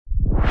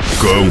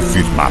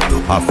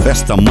Confirmado. A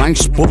festa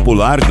mais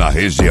popular na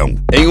região.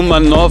 Em uma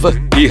nova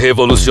e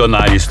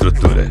revolucionária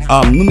estrutura.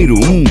 A número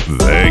 1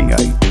 vem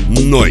aí.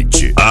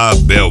 Noite.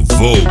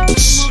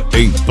 Abelvolks.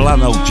 Em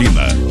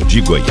Planaltina,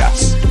 de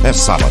Goiás. É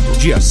sábado,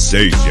 dia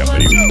 6 de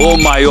abril. O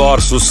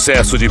maior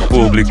sucesso de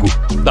público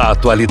da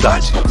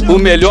atualidade. O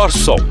melhor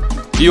som.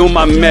 E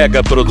uma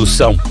mega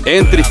produção.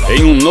 Entre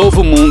em um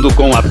novo mundo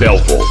com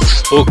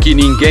Abelvolks. O que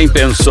ninguém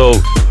pensou,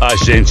 a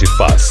gente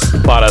faz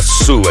para a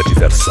sua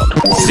diversão.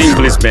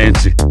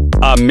 Simplesmente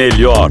a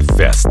melhor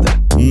festa.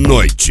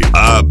 Noite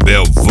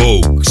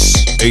Abelvolks,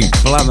 em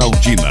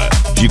Planaltina,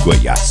 de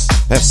Goiás.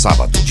 É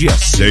sábado, dia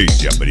 6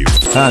 de abril.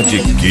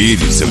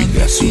 Adquire seu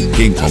ingresso.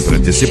 Quem compra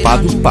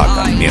antecipado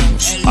paga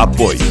menos.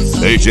 Apoio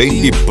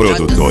DJ e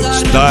produtores.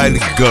 Style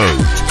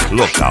Gold.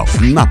 Local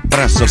na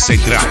Praça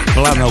Central,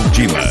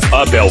 Planaltina.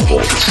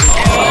 Abelvolks.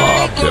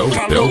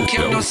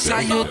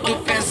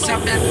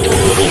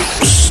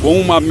 Com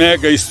uma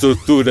mega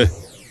estrutura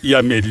e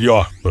a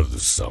melhor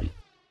produção.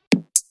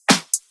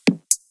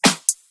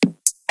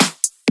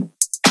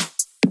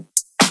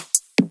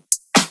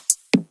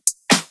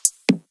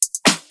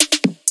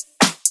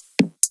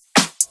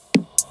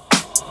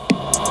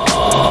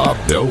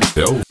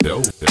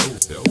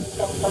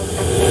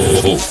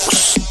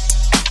 Abelvolks.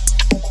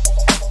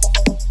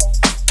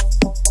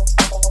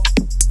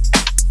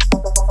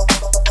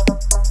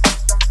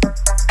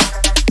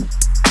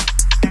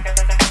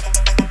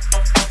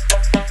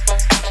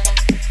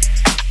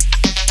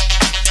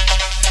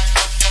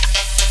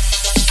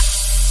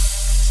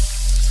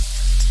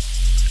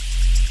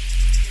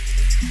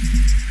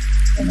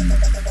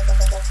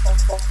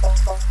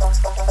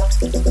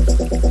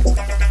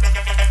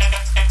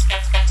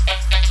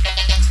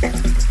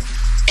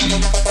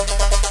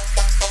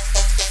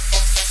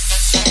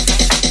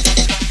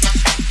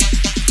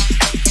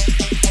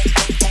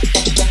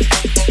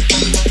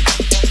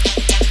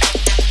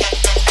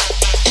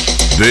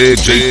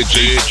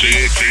 DJ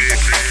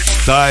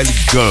Style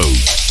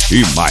Gold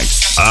e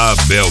mais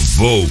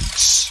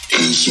Abelvolks.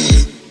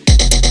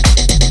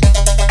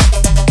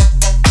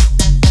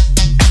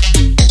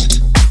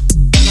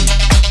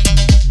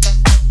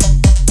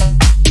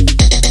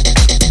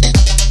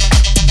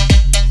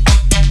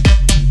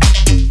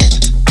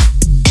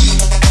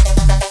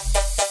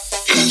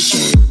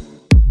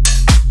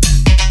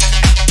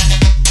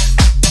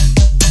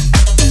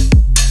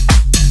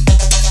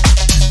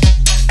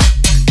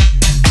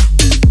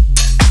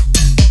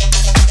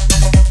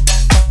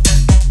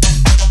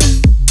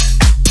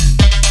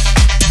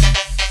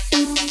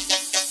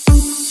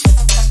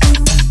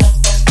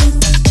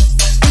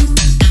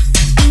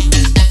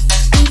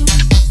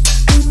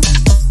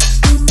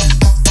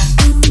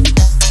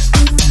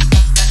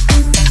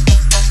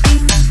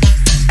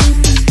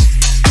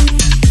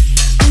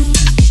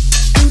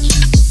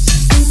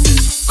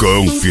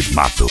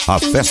 Confirmado. A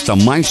festa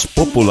mais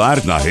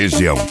popular na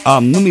região. A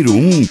número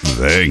 1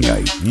 vem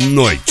aí.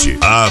 Noite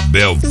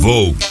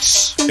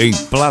Abelvolks, em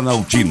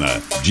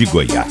Planaltina, de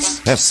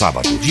Goiás. É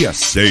sábado, dia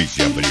 6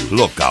 de abril.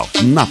 Local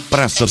na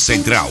Praça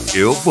Central.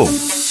 Eu vou.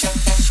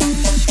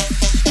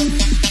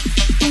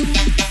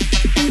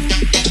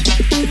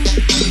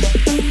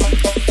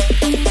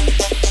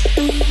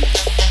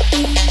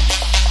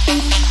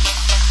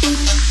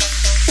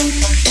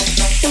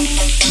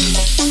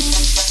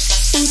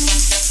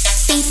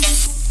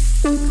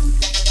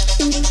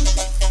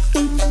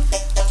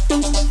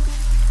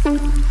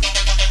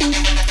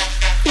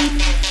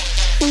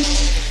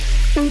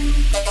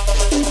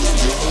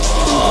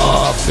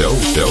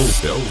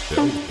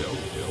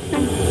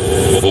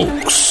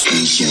 Abelvolks.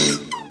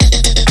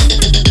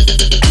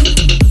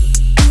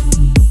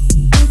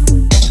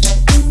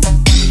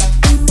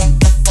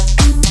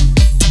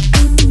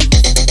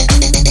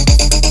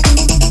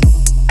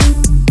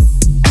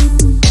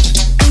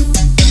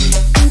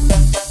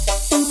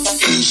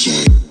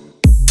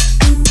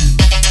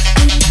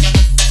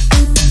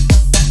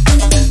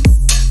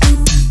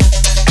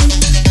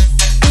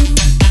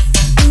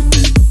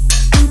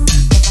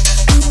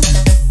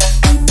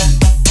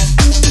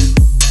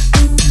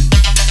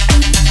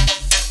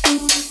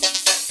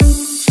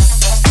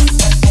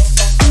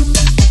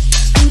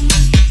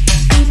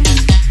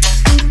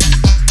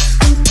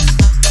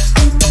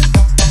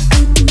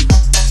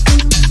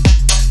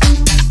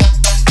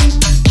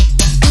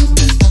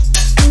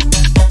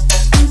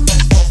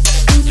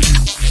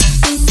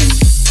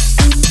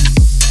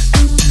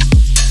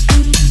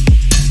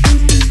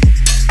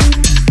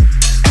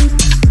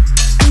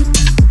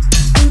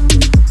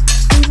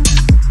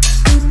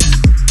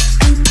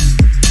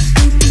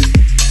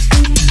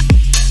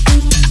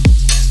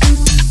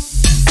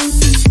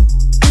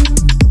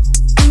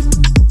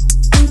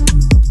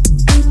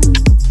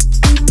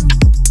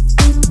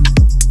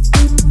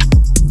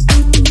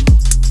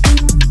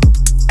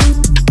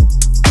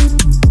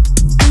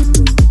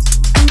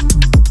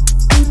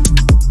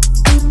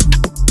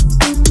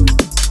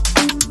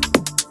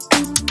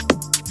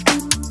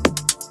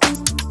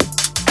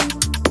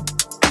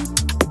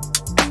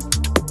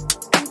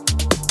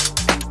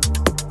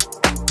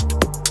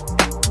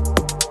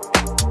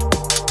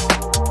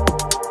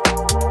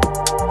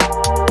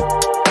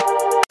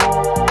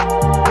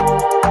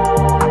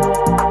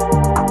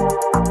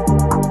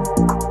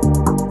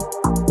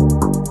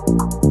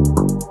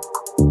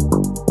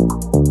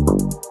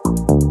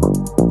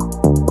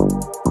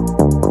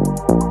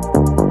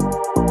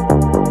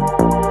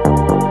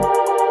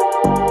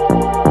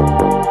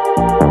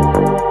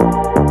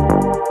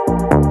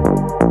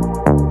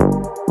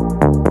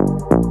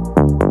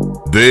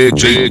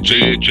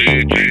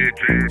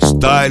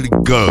 Style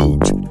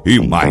Gold e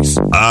mais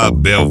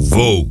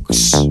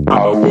Abelvolks.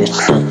 Our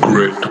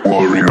secret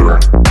warrior.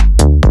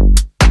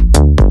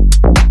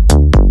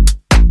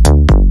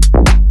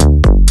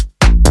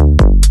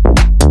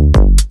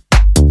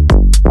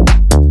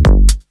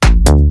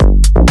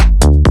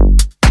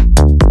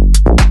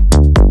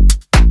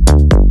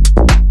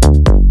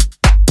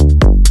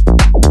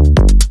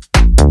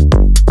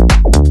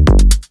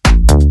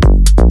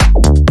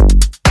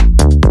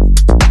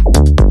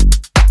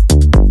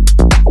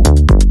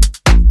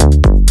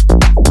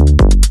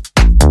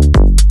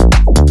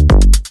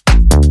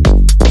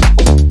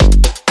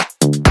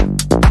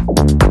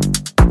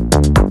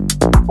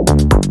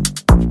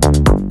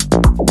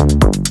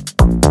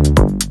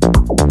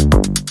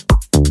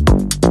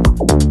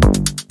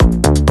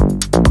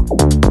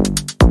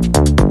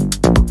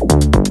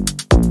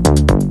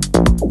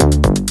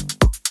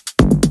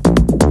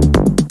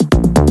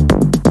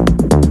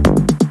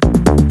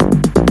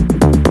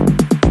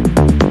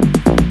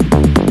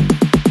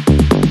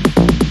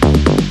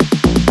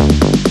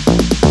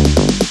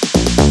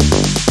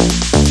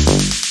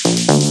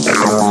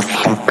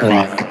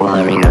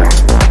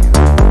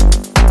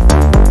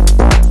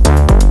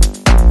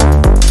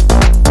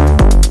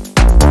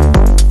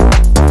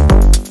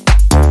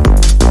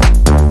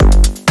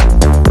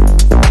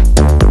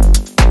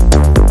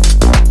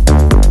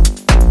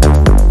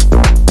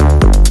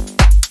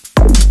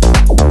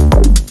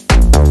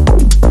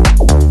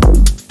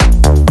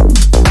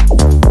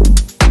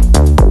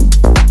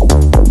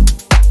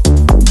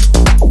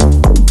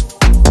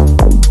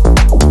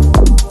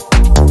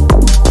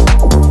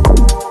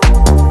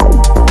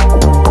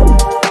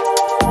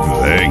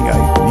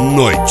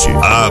 Noite,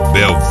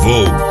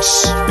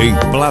 Abelvolks, em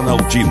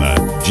Planaltina,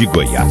 de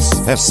Goiás.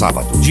 É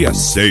sábado, dia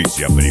 6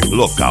 de abril.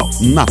 Local,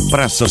 na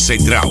Praça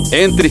Central.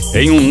 Entre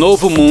em um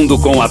novo mundo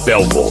com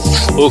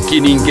Abelvolks. O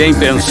que ninguém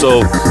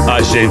pensou,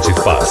 a gente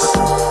faz.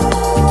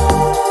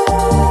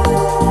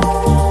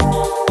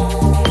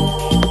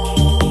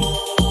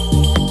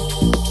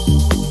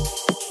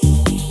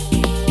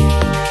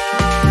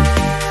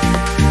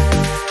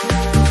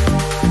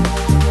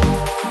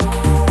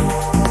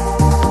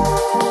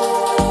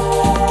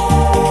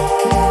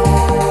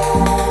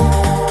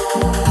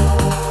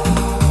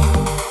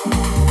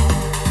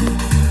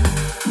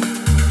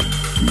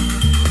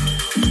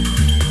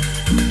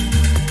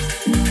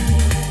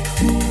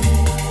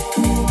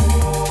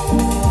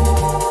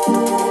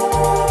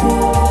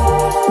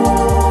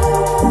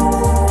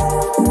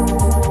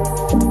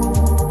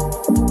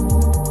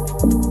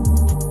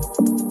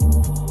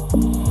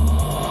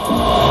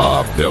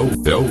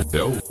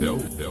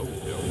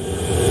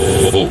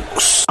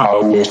 Abelvolks.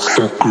 Our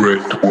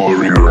secret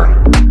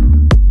warrior.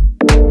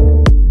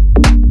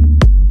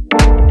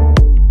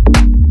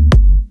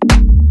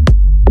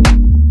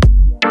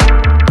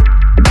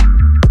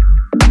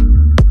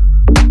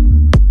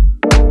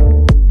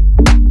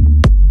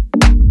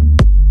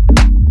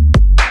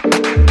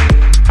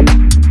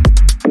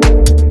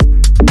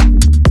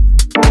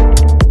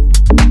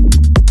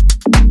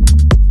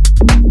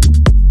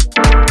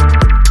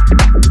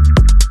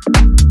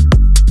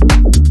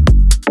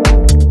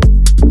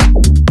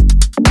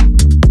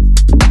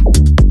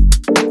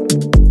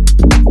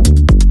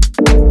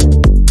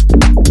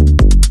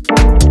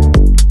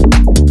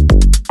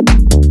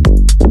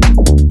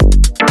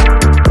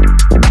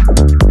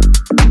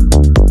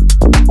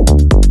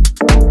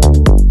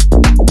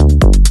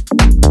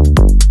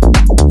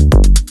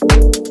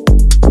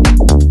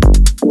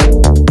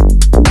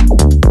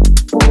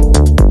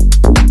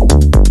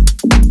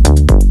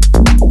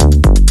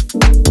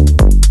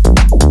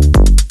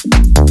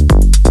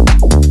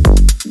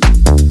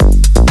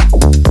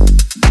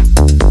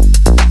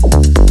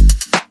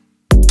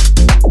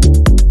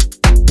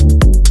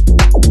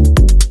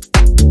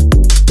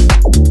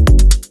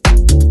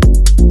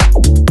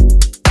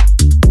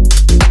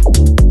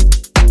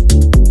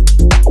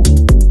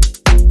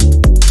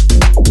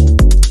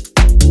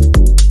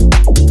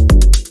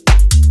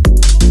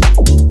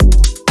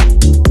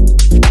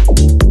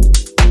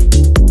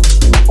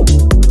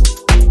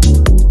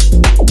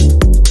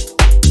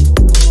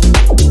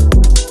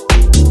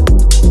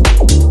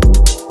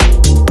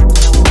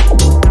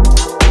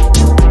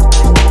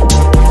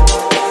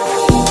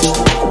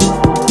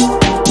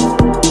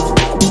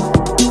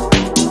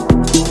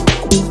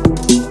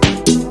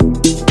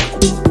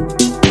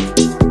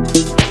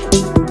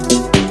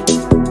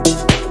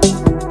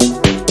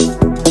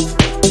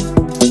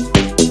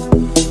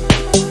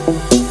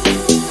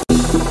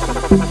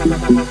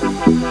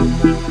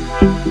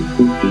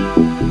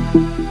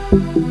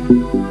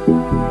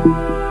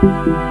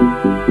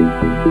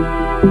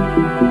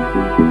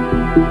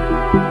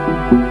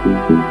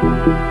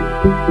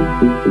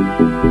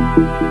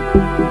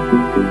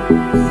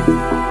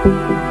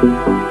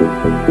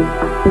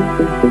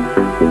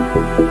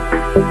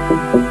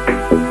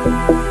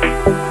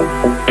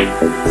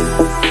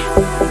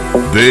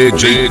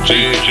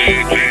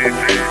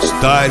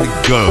 Style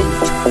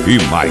Gold e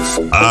mais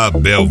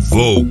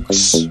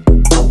Abelvolks.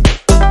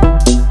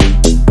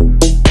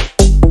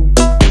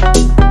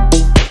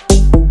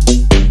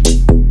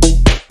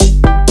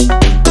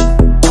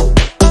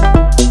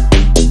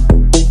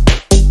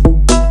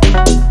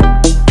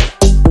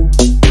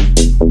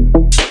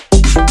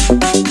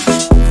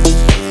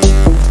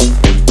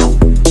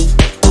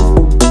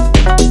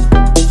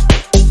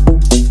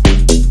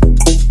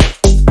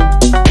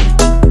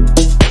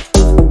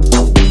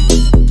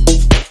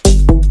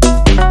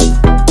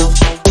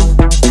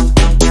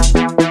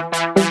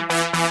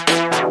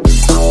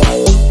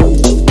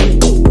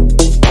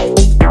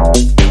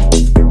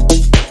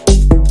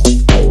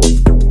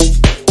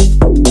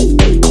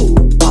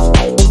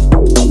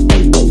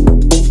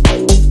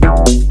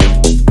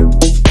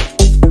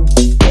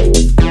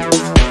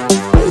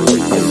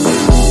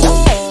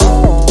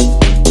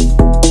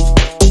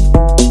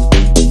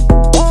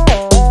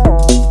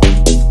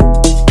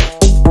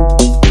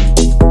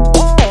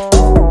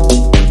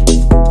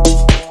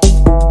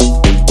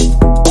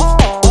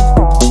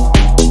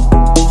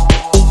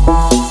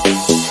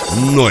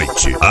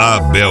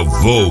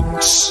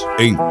 Abelvolks,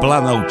 em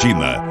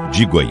Planaltina,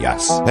 de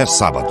Goiás. É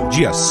sábado,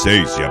 dia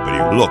 6 de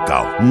abril.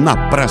 Local,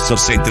 na Praça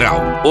Central.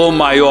 O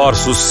maior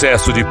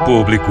sucesso de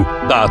público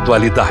da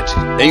atualidade,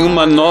 em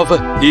uma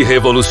nova e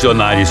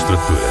revolucionária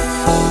estrutura.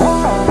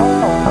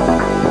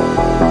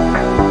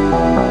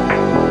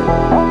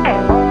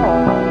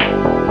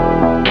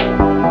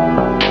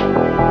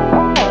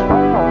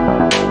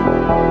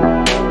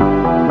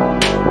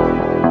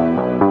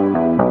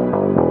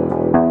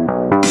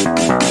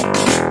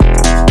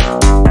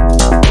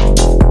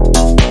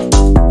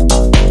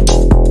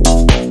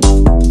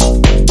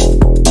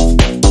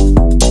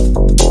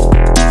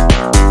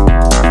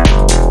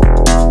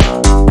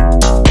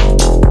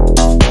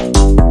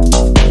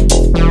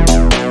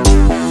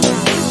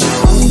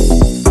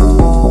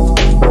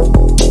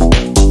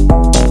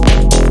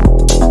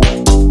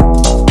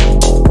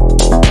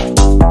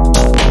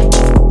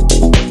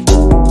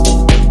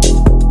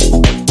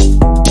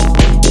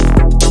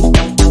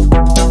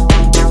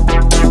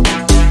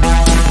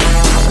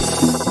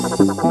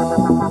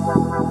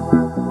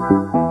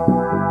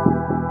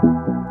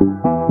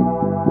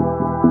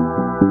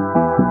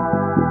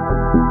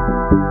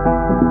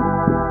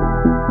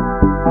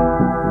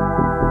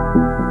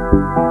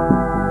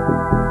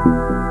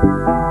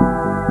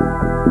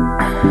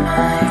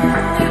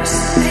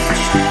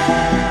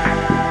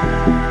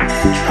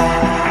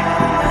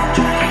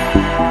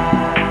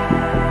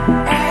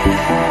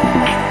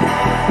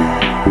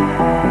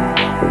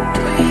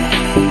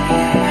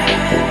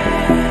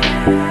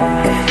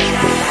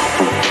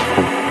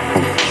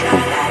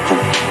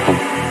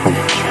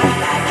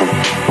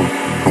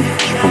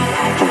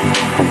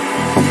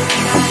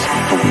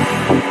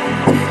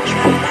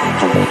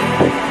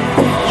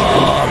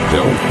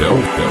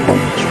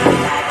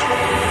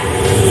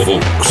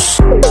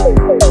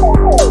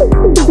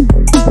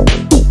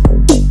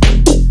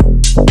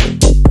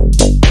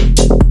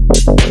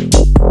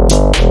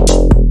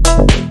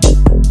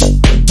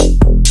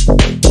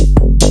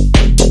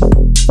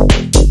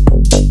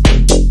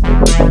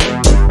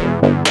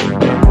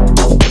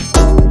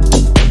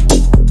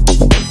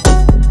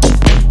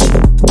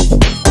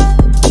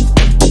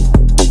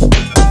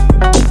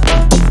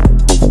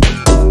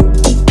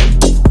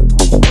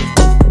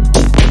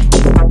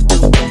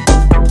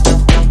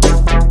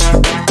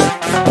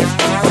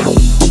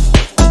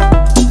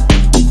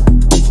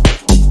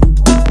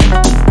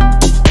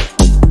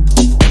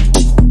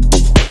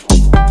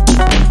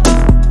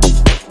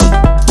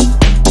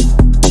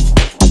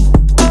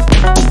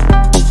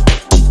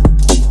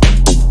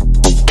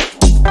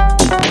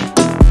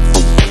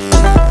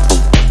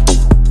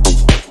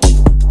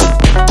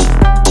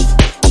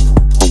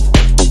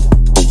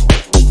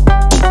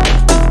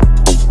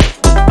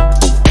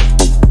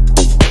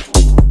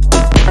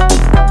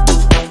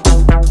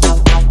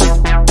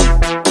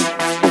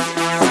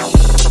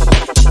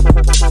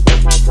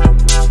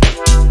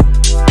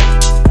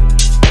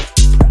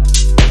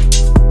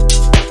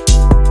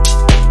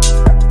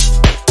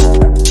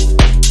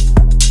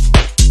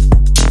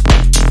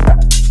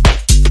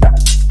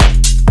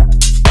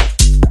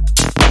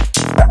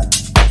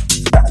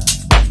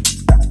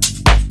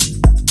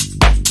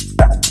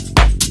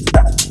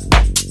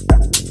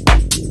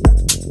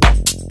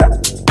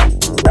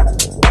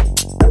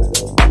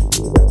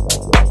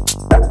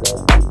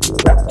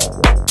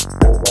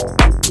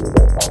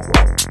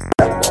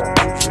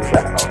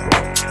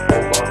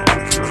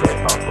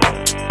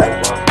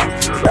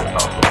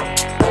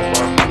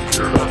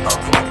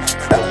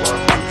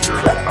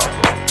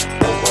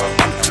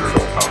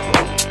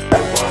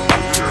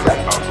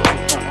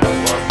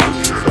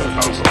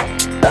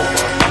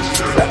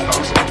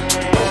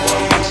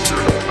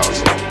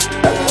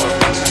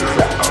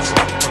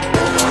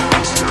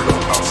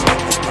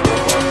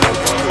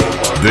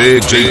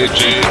 DJ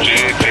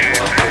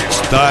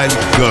Style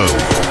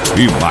Go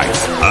e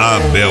mais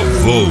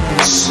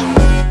Abelvolks.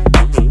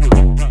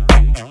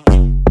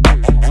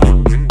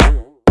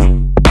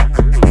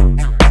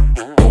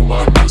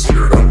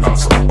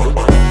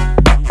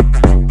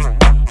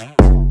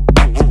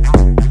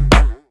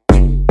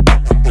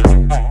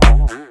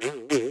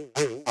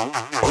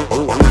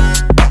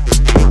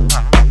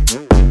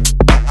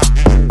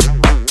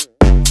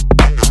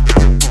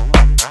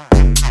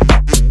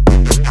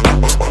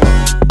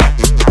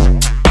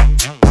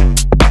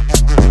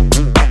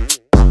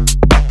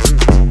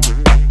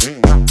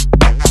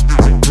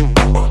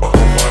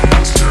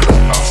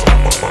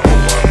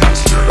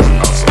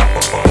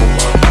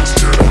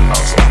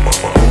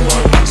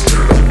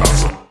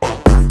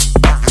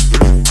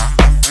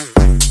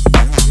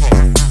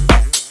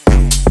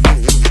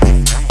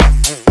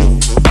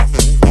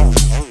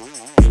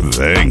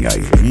 Vem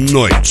aí,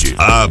 Noite,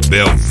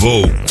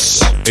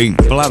 Abelvolks, em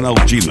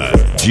Planaltina,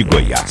 de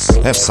Goiás.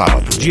 É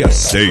sábado, dia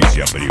 6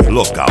 de abril.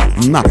 Local,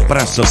 na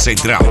Praça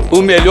Central.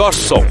 O melhor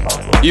som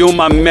e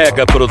uma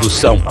mega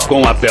produção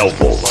com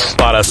Abelvolks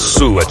para a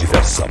sua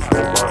diversão.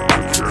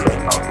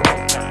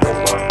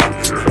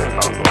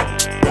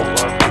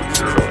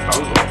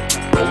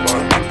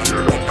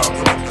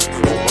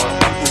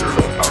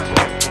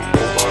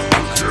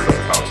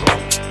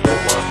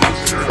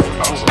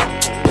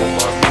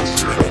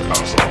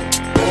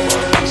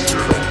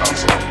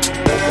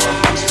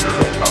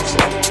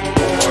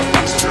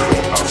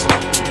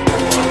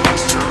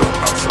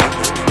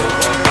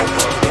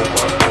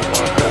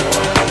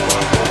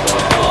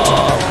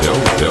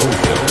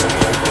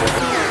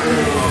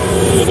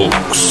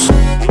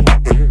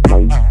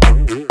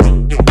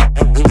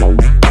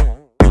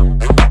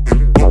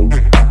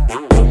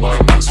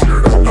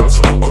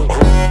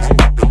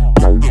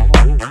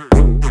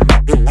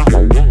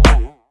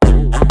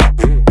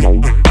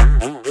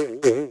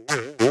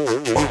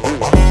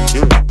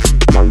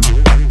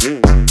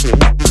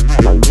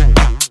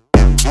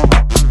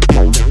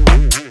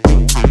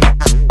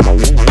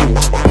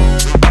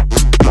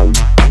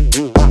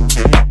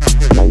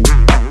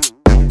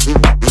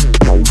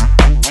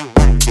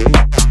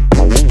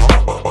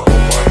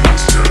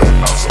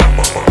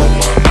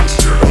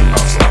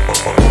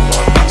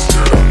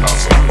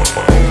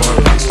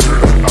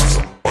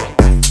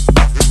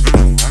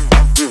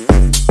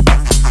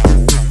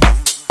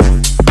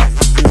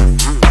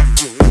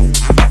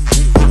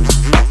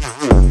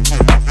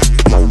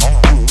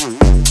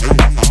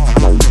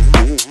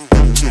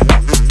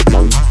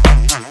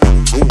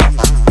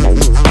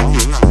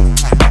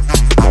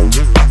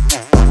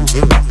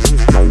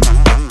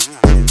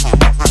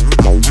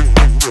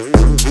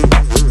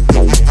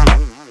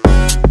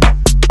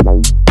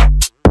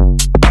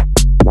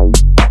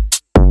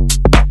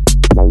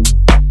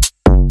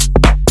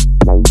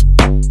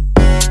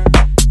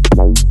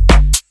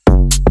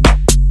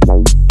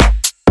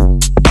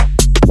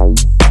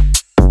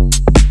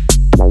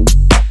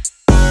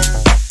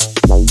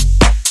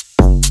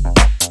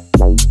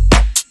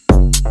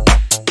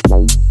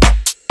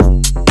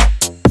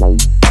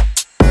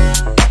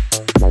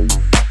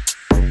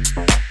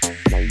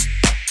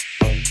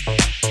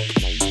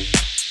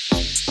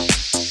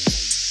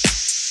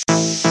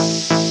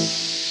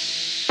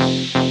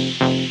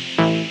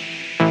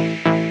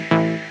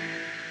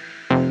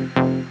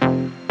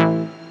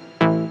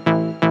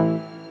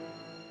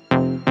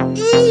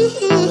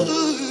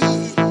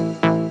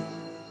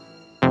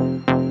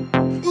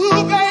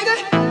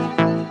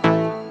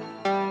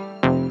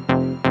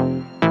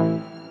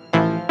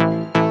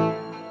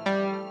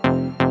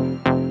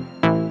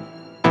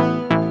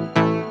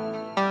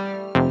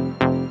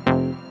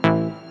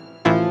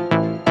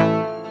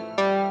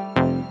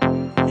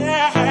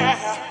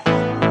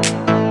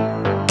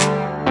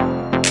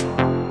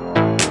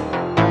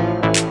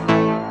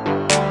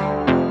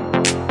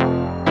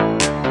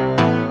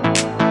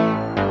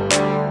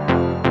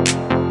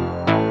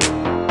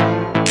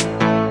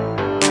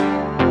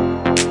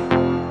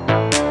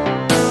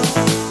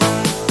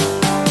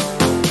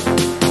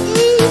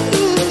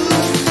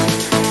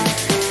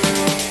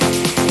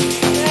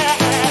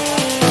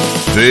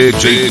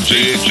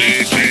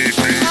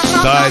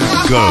 Style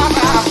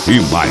Go e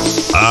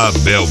mais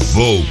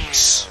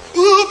Abelvolks.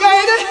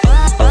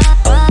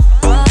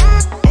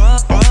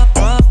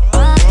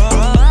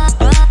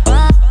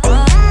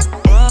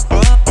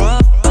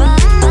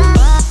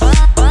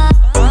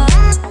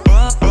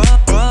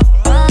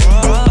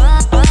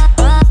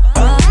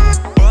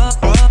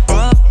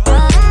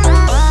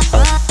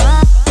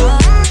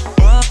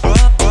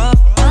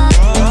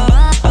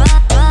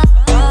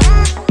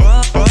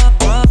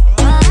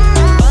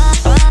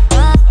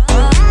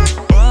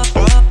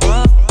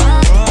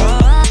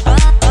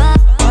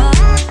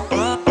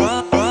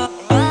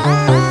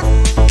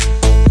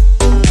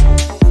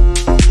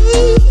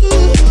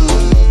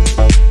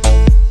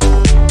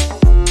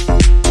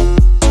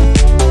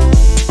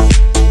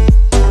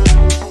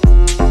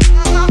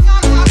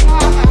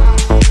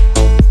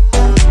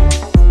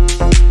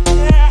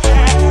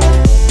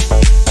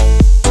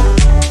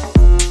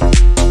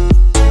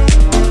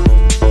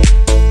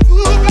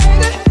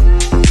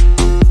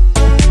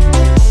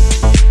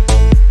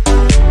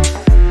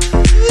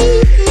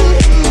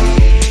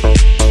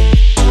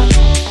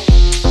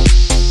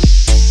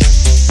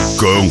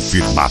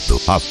 Confirmado,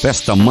 a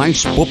festa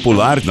mais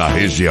popular da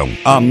região.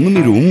 A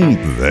número 1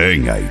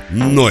 vem aí.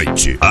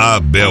 Noite,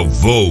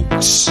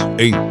 Abelvolks,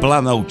 em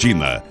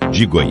Planaltina,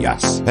 de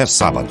Goiás. É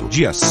sábado,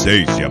 dia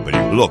 6 de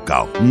abril.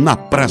 Local, na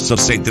Praça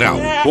Central.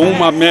 Com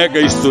uma mega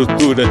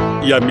estrutura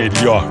e a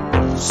melhor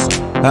produção.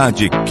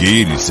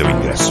 Adquire seu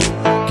ingresso.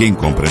 Quem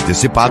compra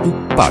antecipado,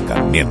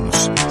 paga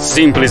menos.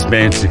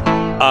 Simplesmente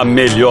a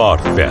melhor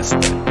festa.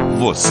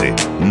 Você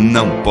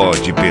não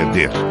pode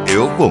perder.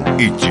 Eu vou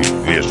e te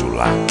vejo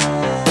lá.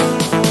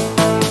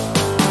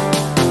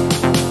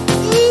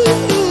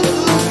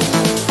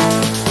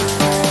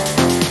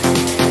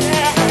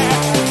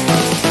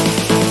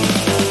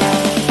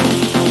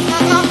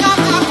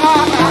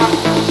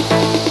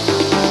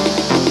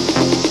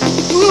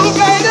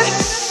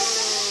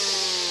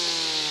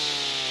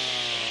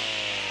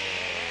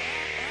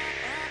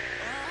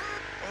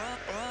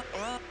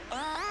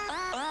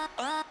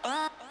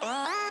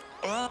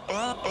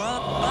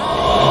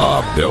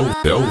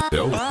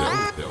 Abelvolks.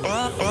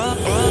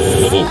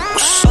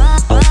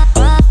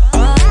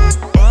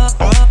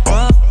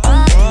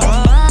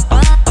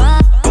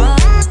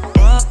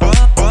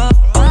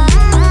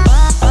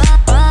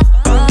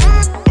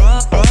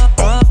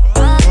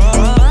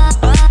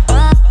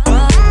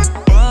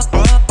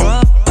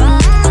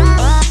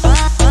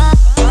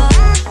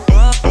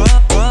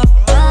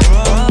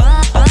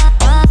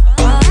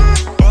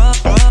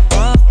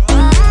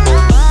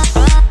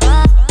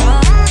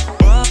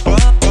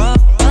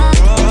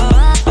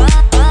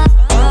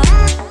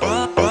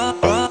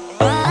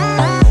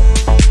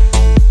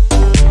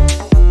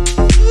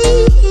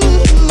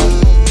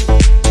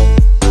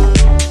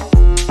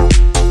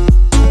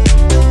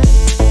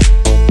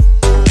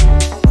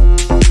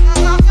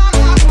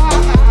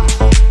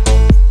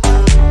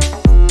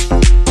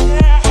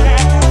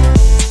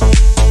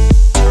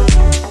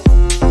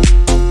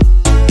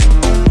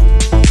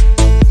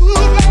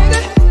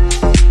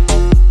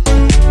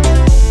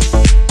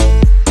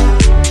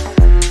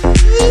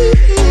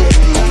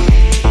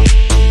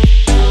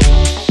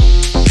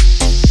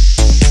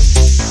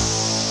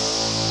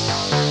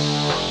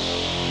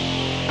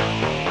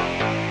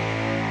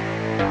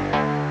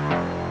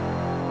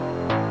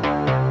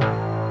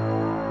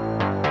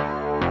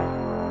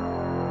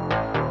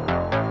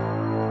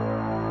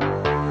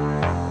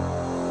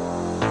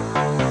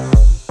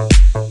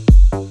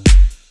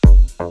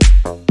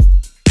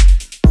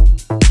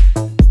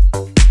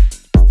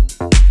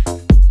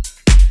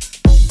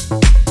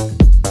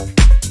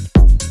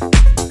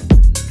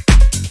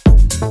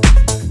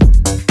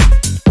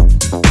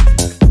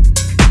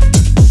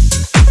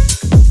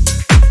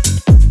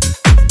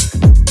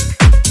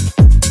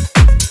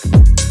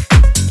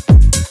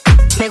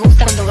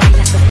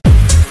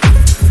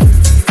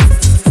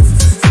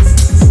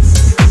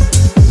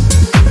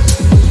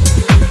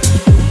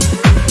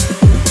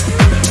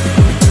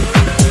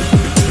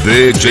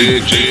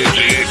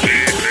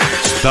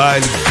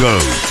 Style Go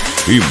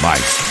e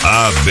mais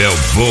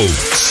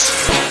Abelvolks.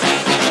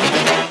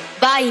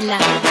 Baila,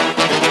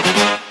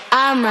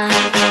 ama,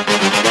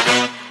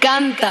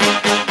 canta.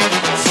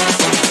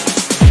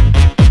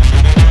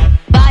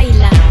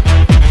 Baila,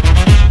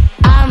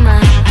 ama,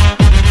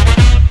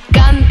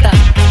 canta.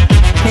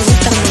 Me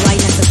gusta cuando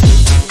bailas así.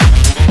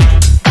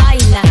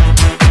 Baila,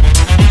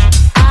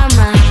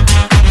 ama,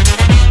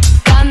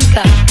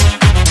 canta.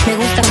 Me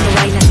gusta cuando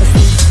bailas así.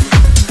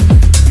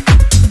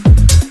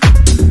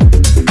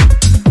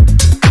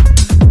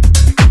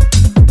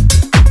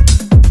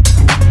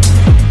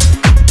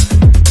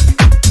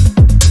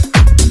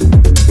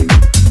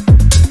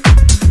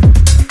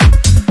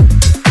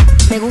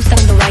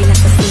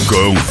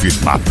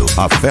 Confirmado,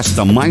 a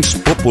festa mais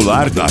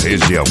popular da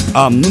região.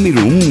 A número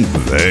 1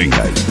 vem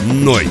aí.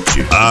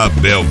 Noite,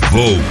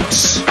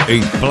 Abelvolks,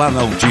 em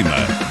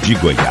Planaltina, de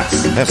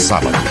Goiás. É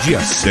sábado,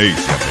 dia 6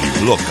 de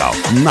abril. Local,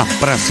 na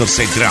Praça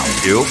Central.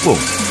 Eu vou.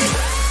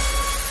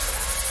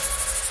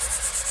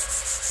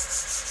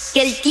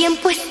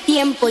 tiempo es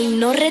tiempo y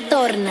no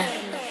retorna.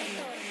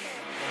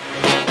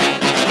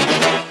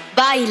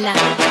 Baila,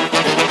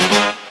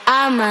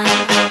 ama,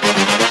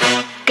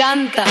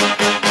 canta.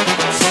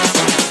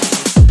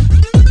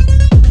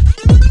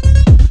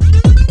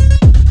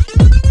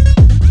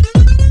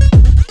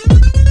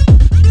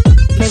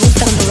 Me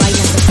gusta cuando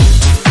bailas así.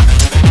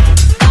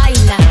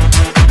 Baila,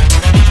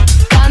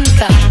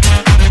 canta,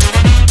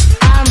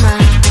 ama.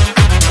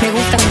 Me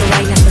gusta cuando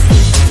bailas así.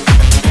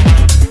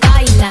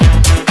 Baila,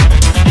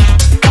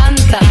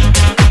 canta,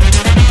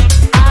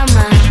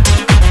 ama.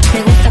 Me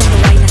gusta cuando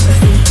bailas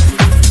así.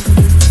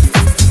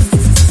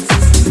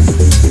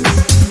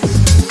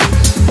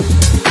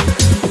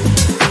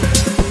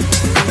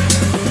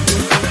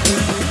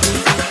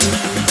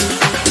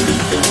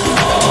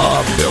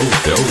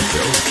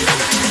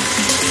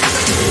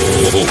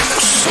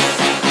 Abelvolks.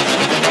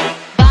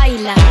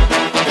 Baila,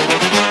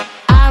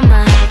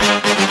 ama,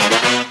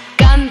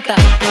 canta.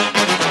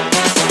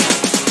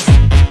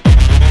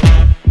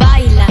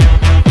 Baila,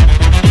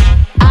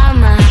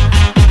 ama,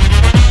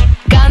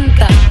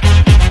 canta.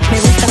 Me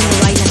gusta cuando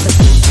bailas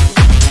así.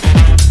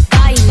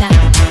 Baila,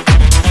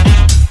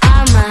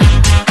 ama,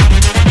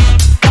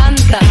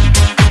 canta.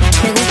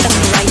 Me gusta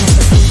cuando bailas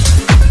así.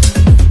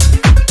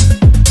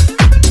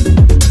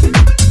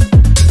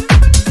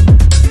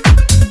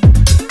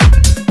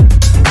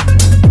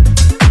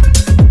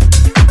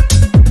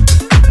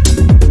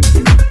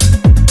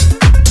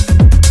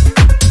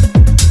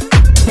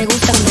 Me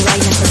gusta cuando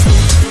bailas así.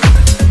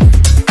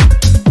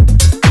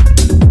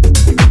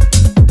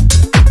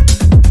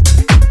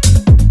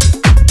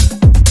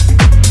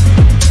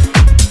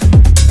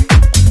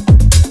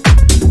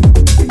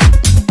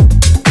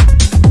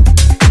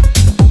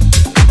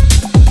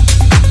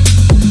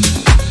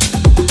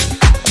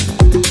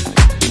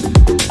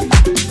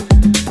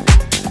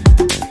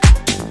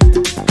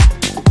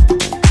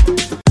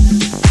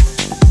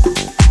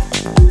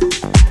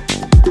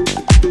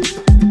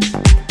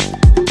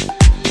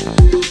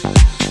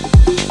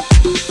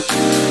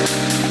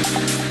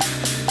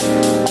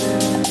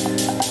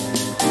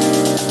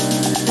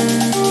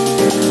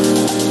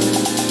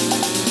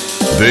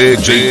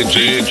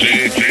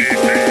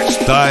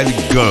 Style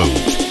Gold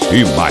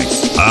e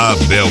mais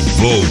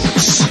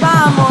Abelvolks.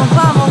 Vamos,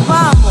 vamos,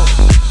 vamos.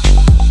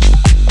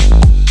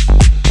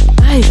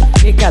 Ay,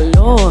 qué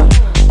calor.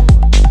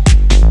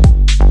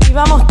 Y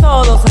vamos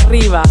todos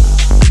arriba.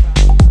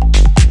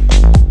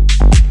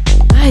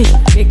 Ay,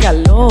 qué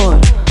calor.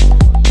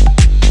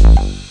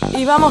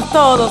 Y vamos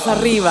todos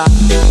arriba.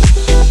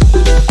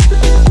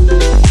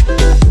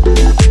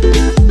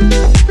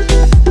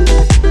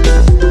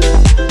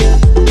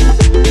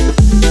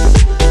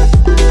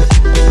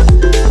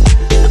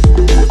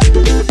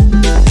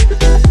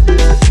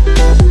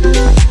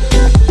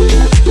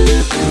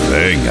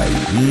 Vem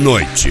aí,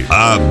 Noite,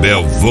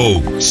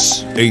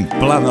 Abelvolks, em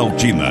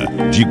Planaltina,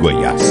 de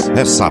Goiás.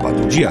 É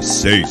sábado, dia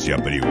 6 de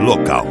abril,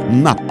 local,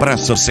 na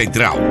Praça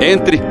Central.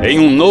 Entre em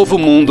um novo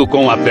mundo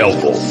com a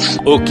Abelvolks.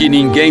 O que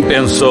ninguém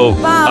pensou,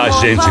 a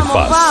gente vamos,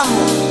 faz.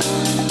 Vamos.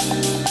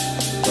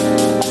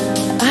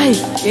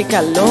 Ay, qué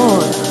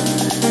calor.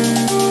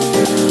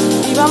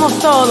 Y vamos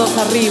todos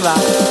arriba.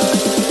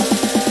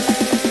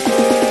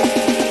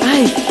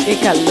 Ay, qué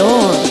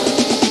calor.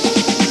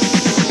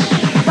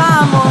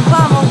 Vamos,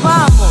 vamos,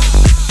 vamos.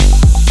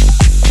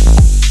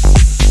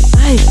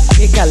 Ay,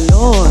 qué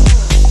calor.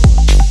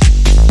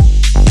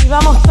 Y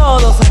vamos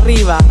todos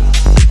arriba.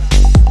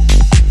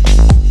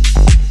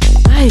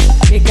 Ay,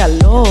 qué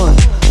calor.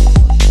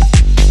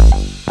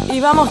 Y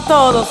vamos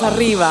todos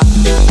arriba.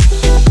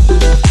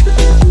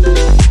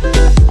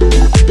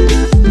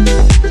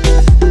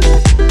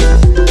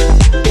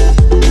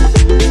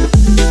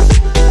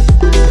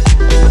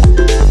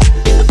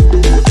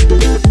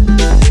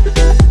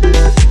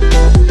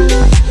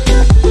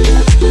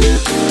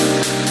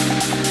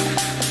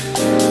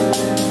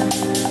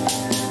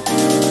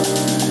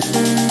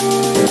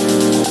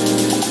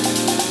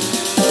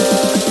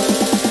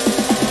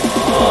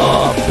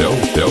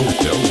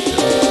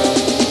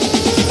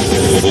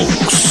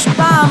 Abelvolks.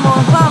 Vamos,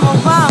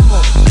 vamos,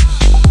 vamos.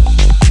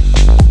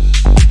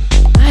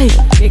 Ay,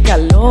 qué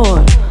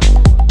calor.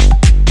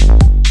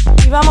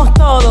 Y vamos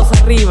todos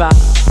arriba.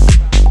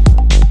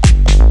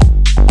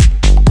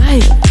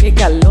 Ay, qué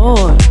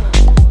calor.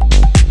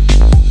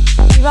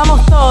 Y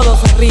vamos todos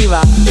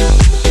arriba.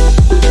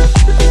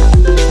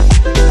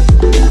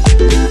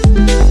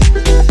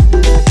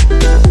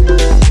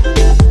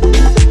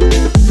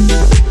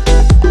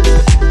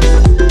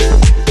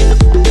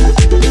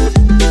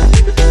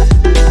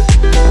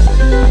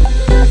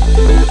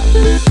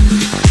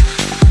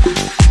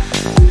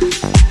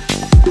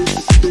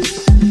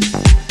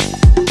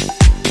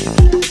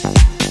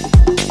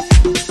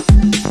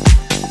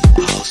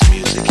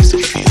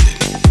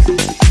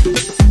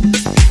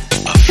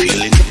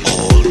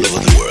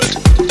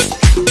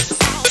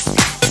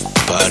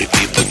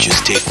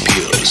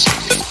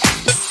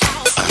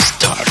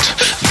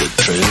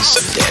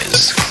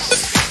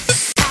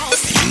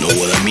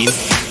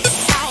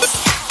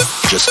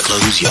 Just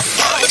close your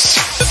eyes.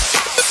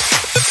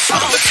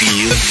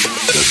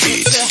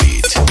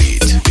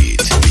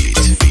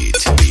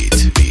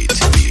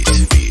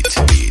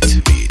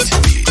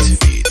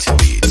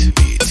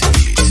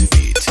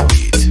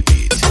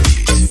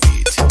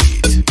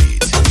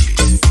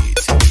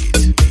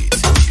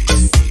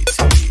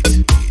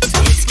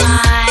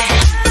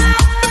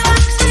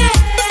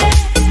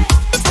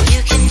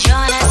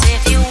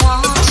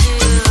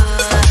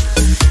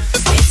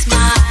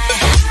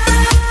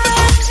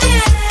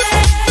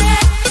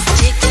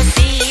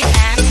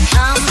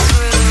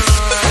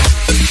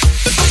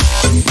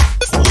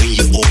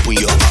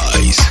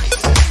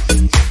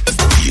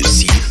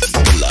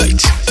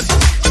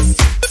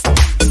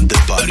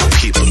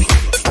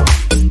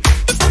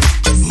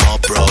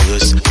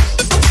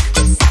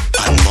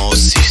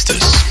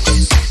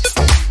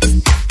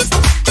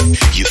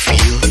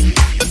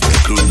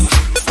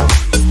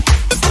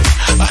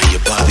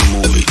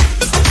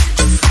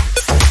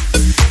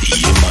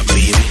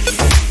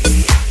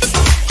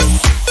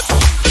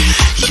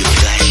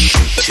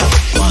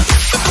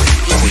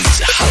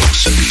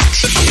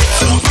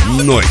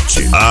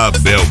 Noite,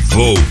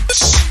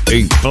 Abelvolks,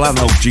 em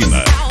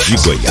Planaltina, de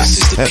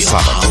Goiás. É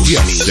sábado,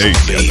 dia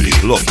 6 de abril,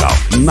 local,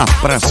 na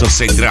Praça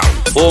Central.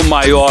 O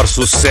maior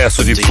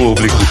sucesso de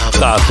público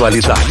da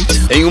atualidade,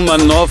 em uma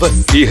nova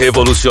e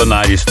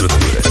revolucionária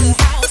estrutura.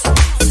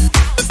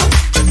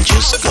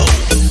 Just go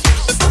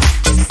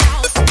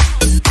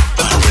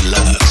and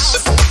relax.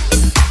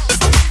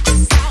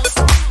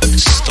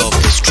 Stop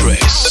the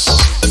stress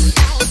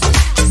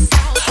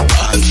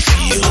and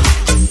feel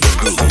the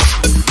groove.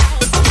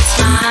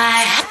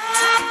 My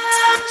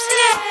house,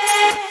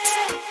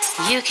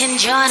 yeah. You can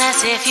join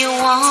us if you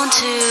want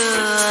to.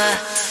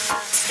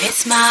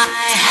 It's my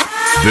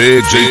house.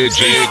 DJ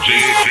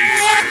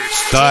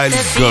Style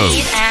Gun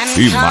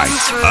e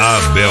mais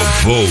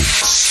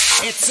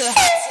Abelvolks. It's a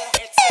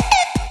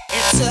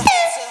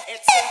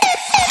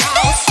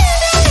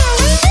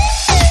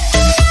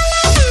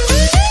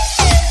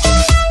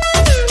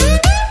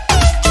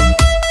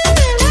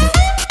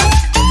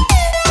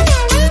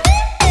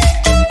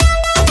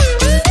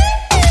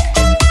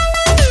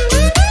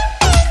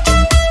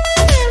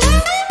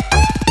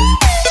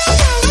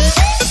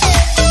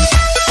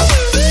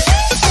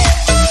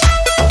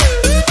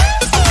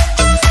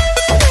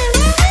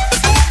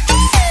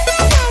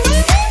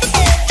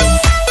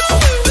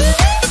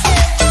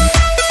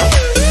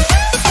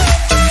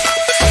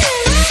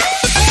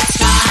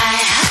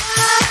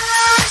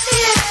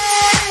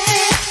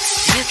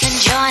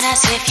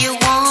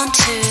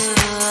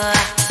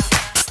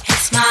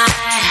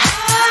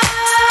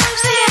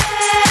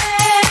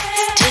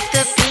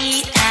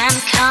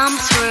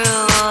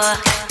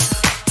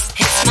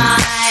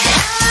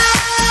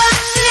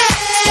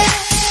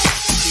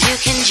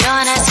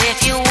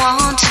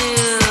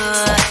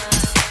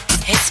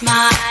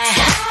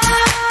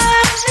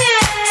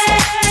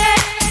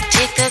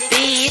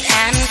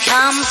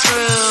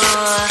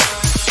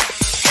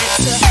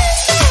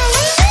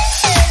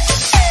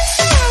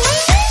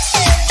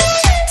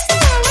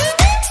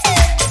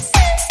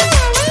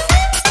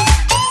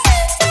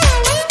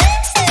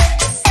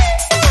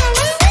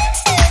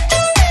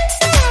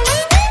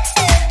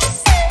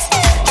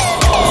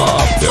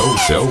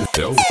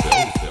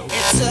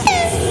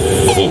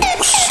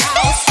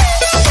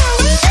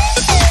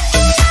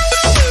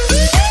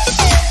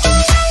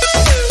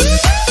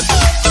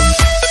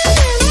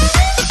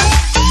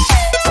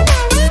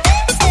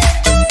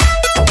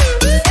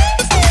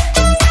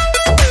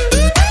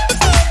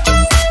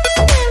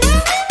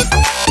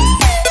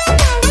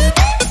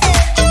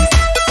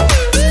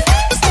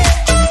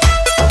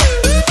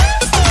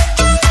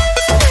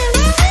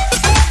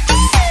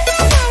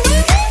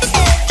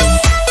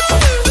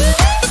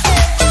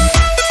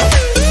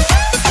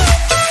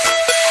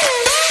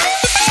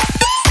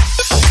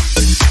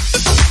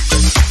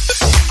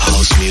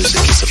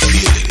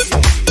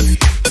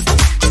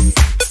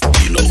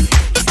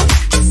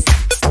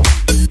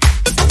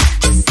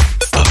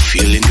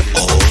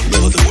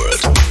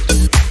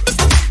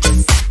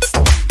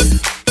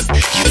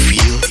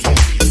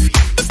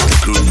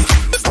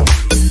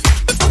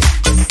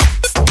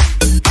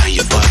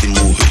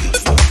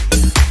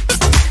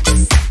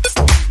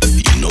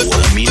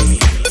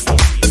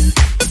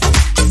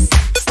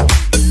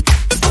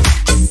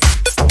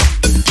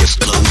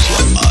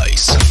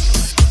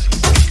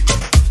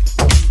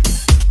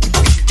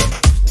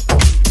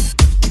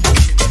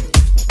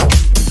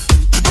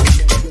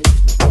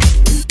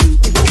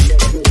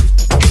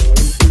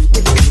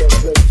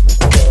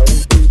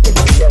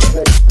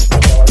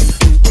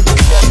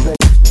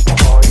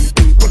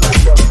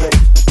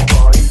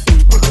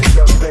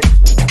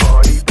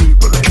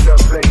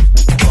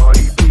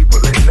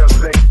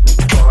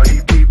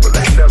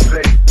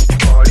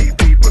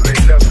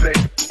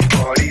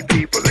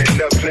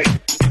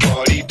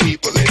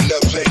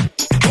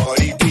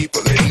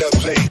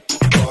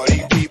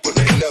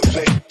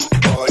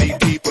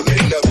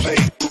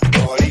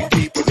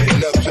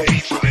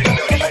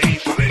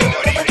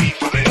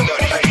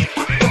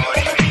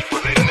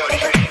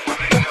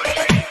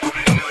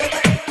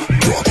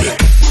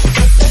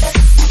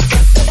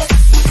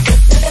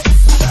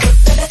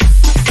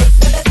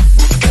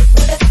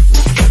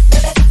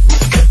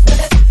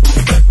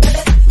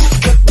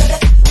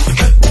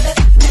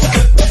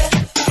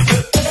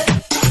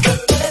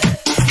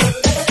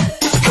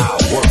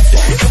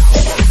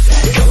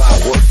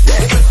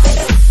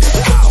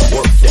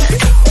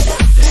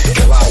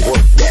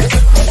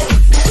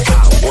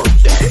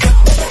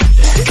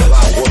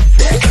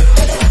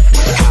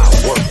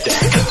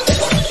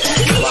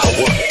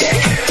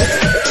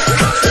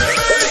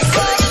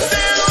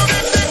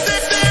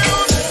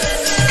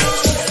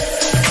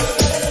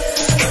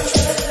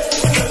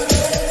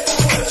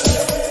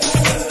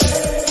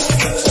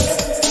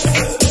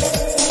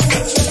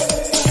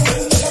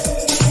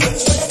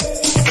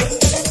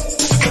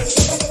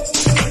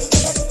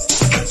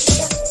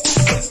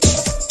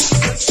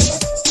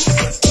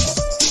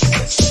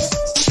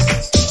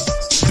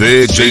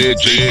DJ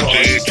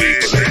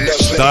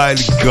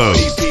Style Gun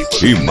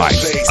e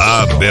mais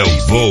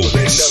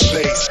Abelvolks.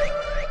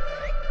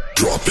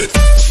 Drop it.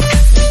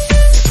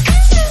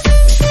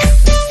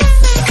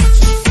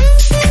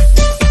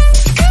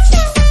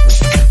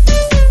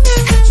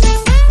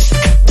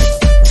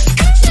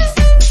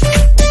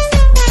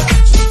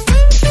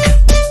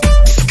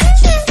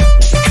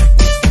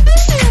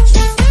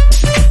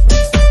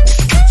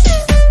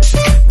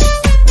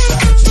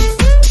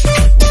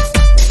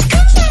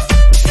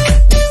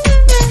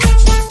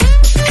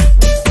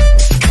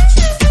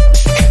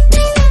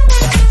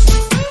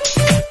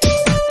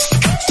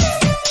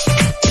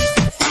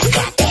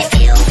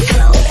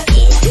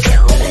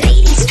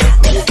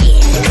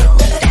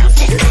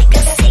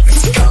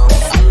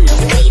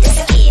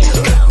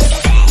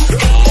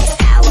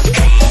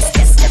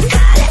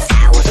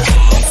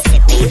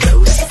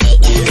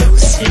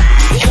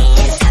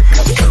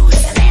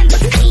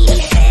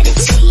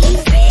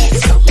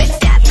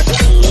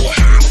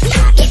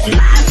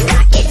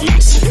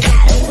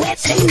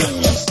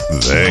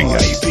 Vem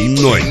aí,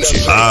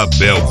 Noite,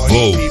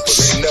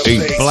 Abelvolks, em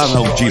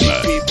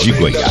Planaltina, de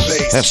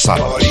Goiás. É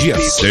sábado, dia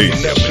 6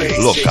 de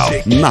abril. Local,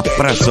 na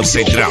Praça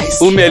Central.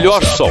 O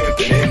melhor som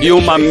e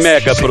uma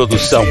mega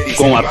produção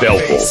com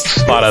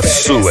Abelvolks para a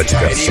sua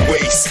diversão.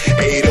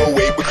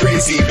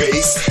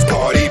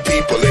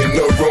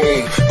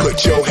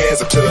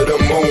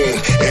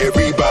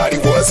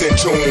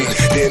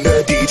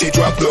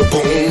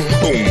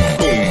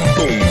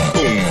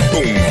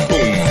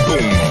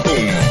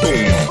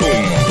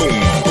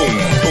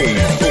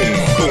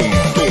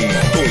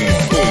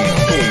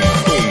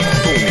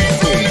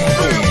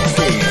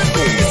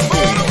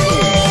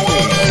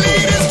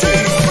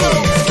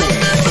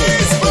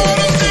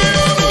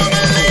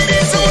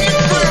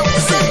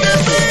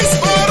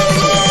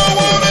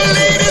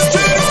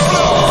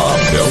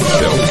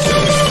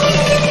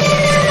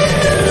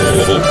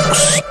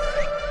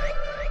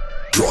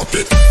 Drop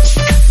it.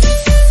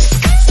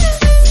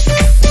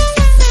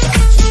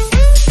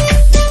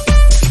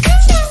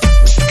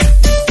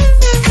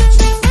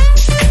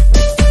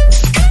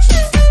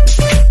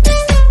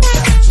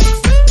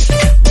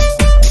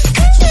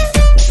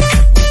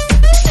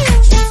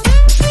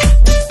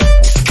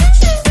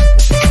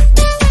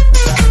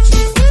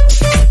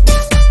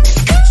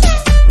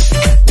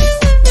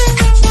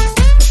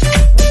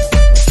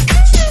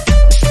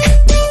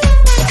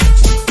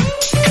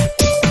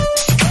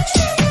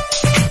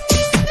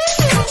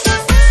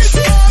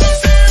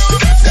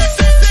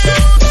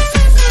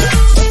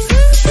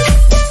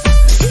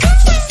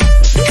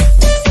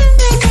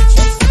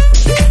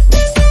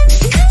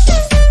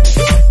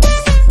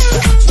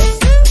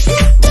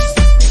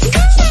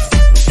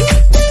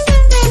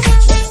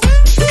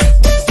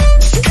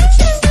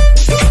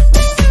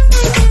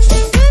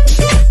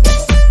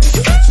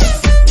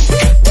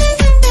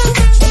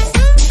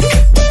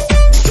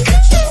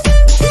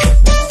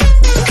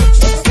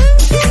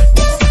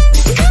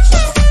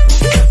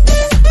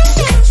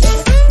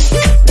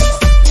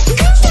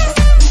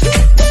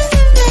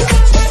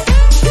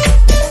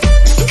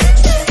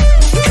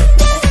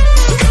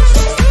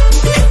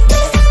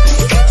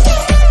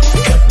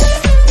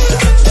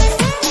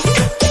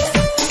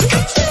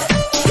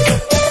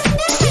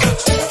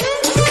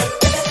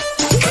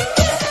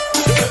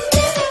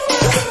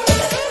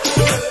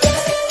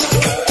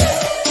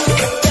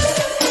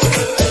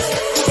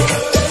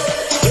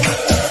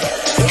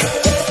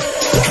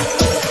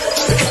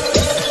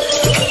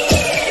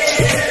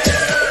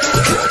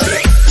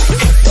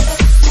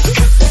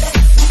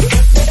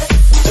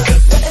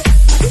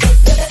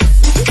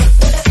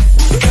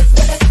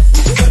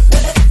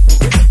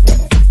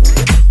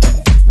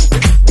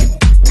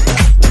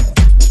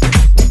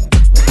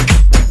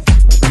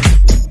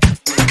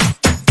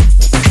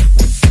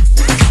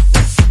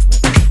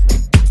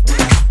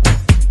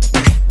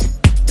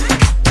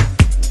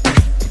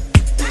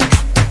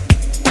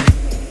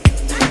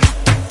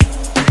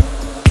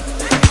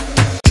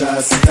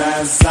 Just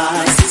as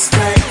I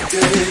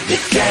suspected, you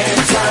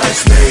can't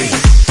touch me.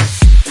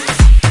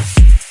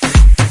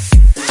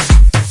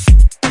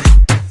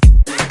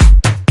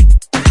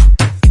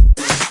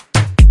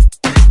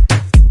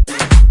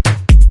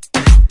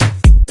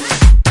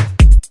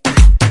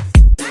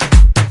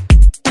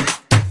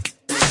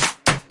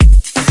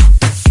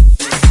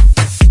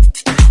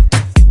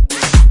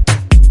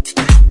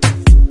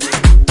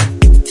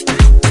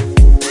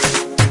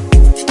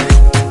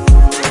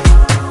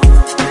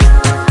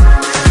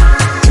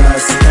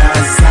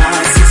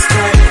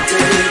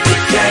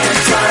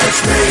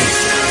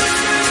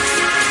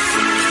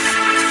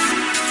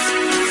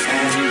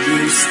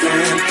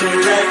 Stand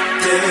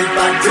corrected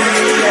by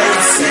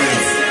DAC.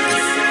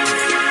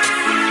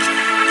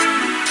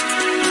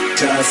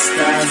 Just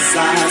as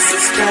I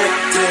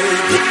suspected,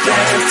 you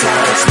can't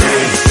touch me.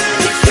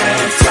 You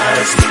can't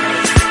touch me.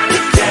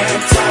 You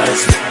can't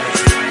touch me.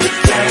 You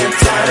can't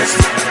touch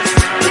me.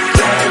 You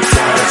can't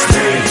touch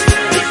me.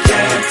 You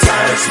can't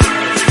touch me.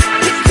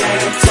 You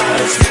can't touch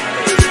me.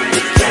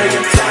 You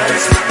can't touch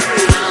me.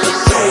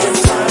 You can't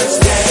touch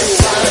me.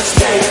 You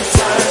can't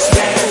touch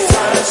me.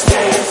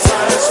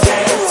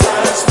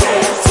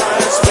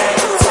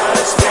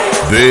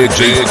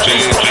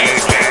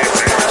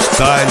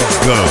 Style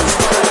Go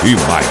e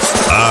mais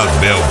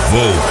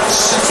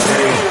Abelvolks.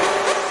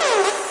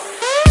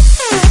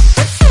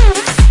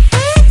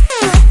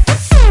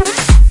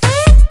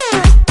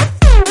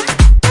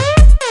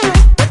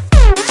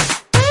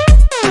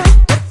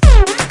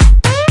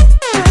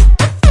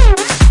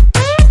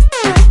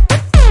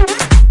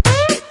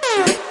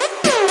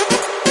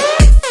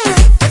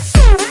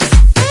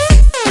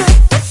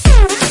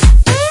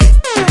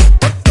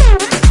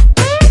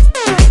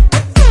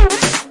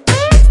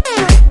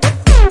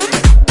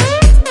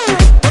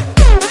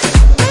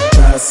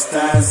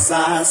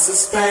 I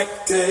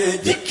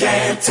suspected, you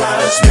can't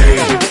touch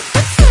me.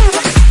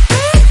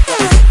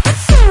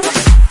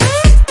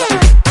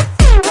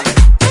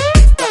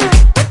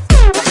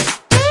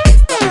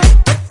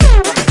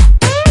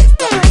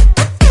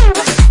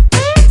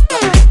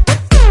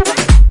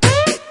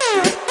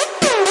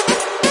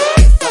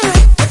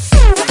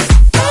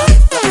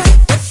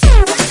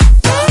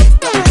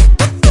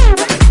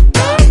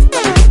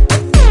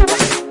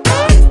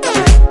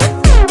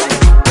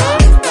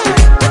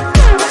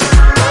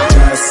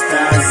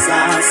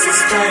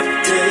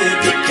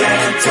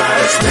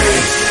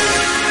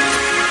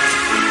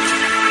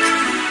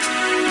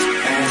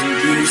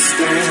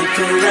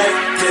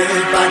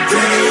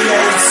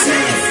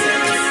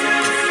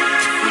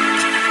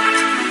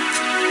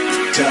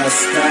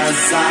 Just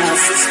as I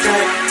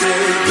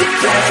suspected, you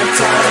can't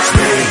touch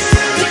me,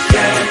 you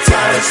can't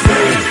touch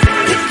me,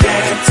 you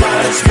can't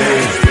touch me,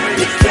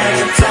 you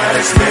can't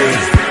touch me,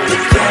 you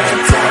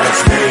can't touch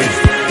me,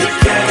 you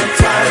can't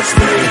touch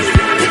me,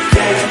 you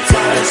can't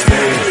touch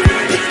me,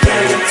 you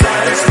can't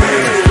touch me, you can't touch me,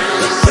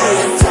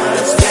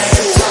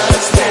 touch me,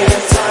 touch me,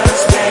 touch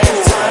me, touch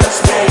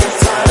me,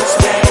 touch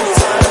me,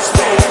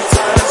 touch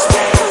me,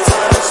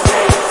 touch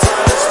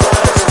me,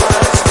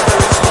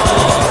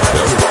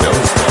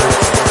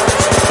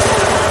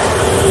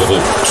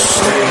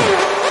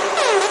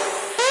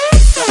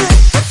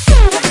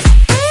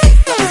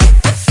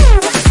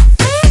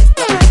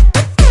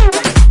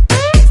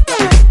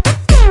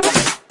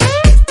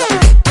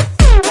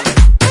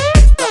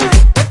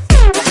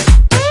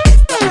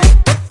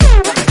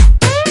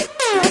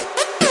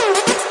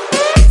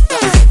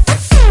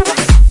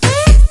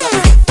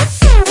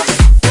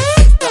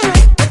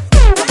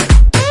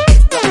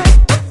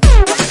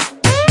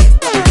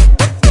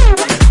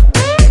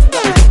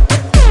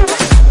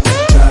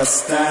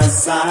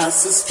 I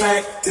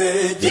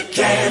suspected, you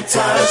can't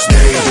touch me.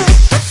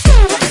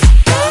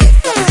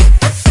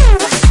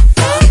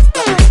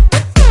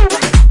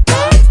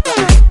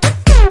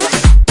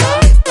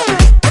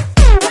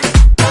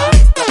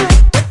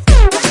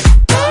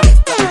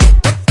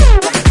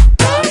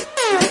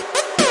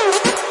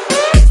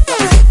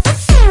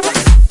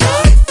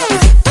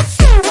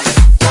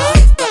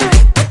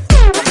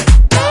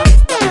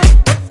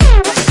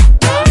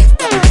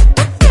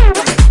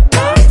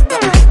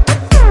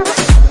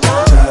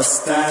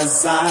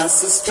 I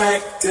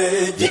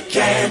suspected, you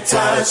can't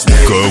touch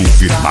me.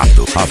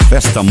 Confirmado. A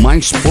festa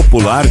mais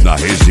popular da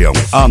região.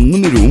 A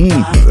número 1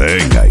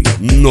 vem aí.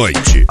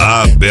 Noite.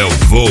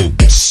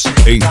 Abelvolks.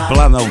 Em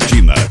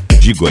Planaltina,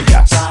 de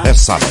Goiás. É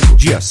sábado,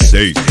 dia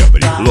 6 de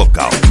abril.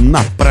 Local,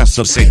 na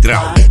Praça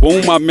Central. Com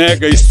uma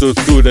mega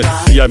estrutura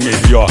e a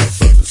melhor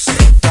produção.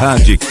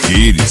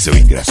 Adquire seu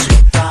ingresso.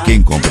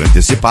 Quem compra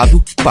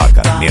antecipado,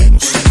 paga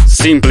menos.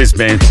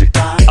 Simplesmente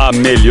a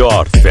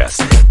melhor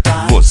festa.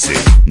 Você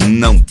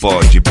não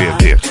pode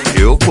perder.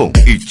 Eu vou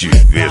e te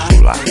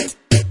vejo lá.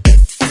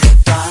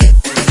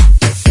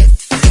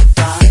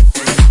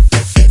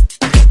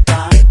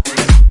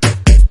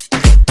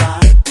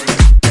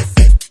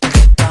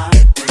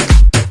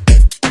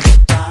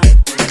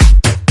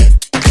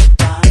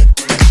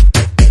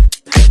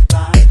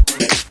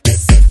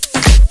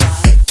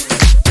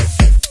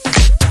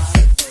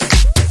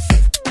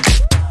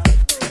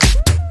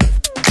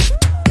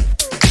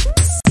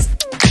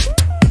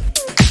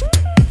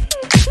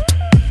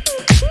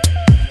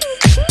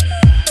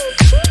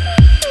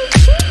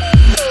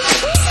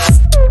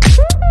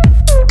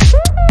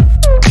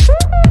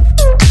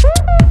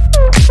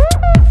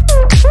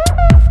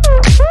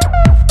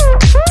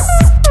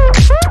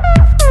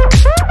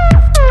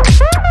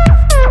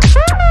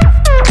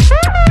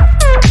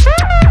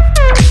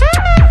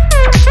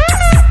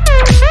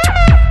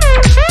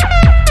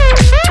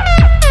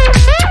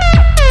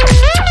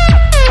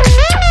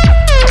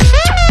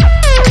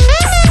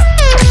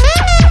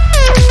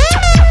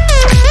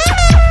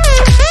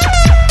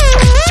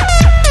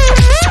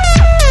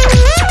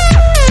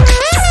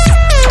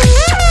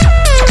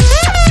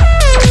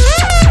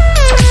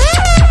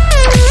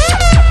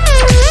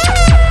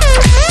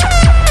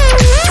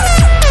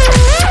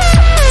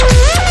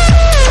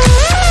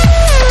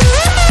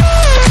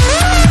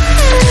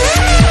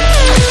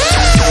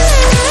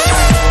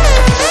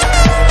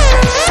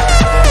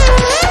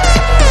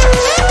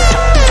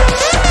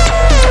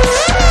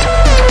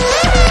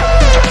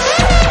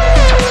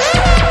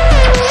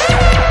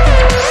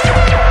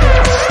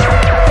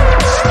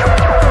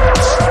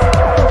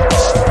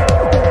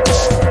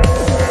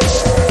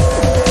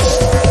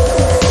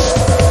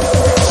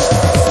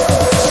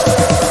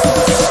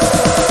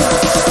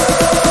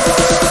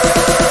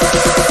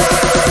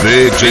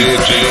 Style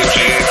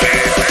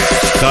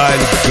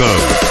Go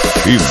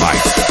e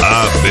mais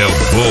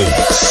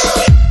Abelvolks.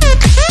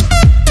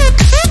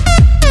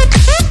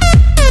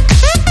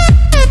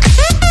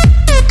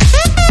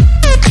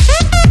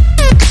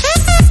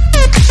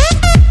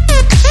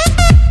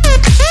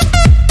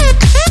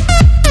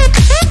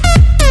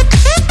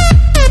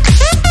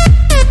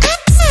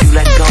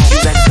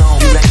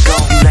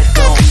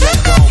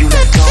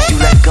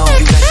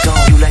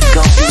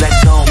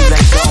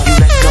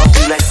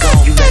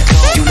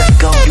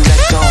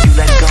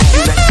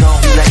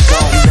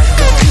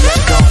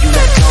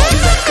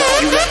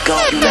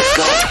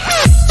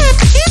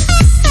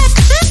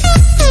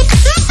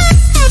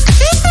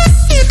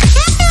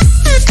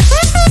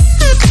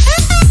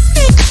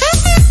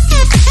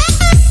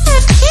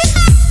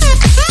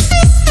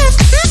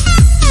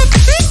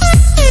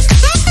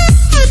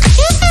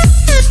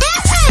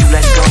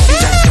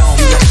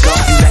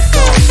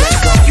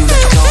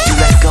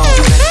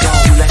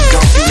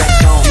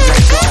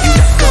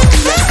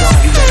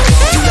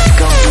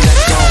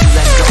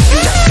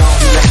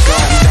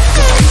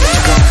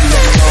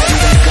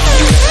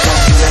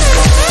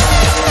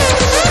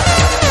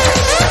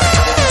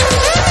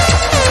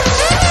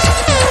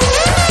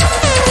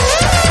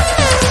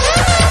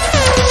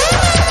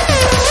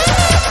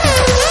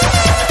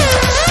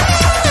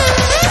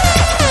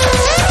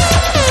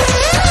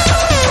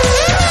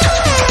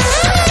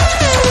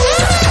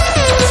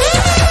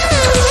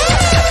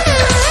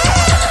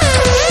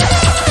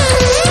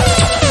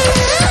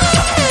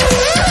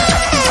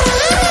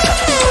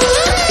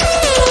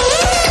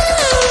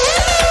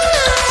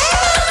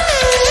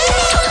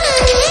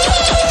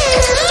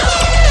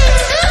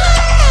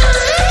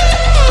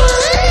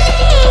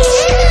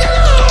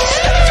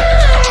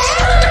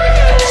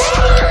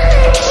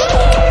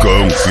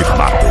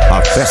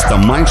 A festa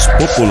mais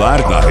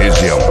popular da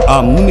região,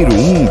 a número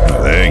 1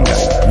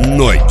 ganha.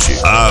 Noite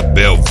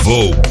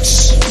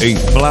Abelvolks, em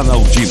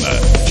Planaltina,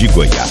 de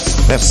Goiás.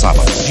 É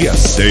sábado, dia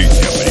 6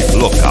 de abril.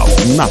 Local,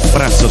 na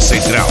Praça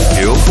Central.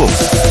 Eu vou.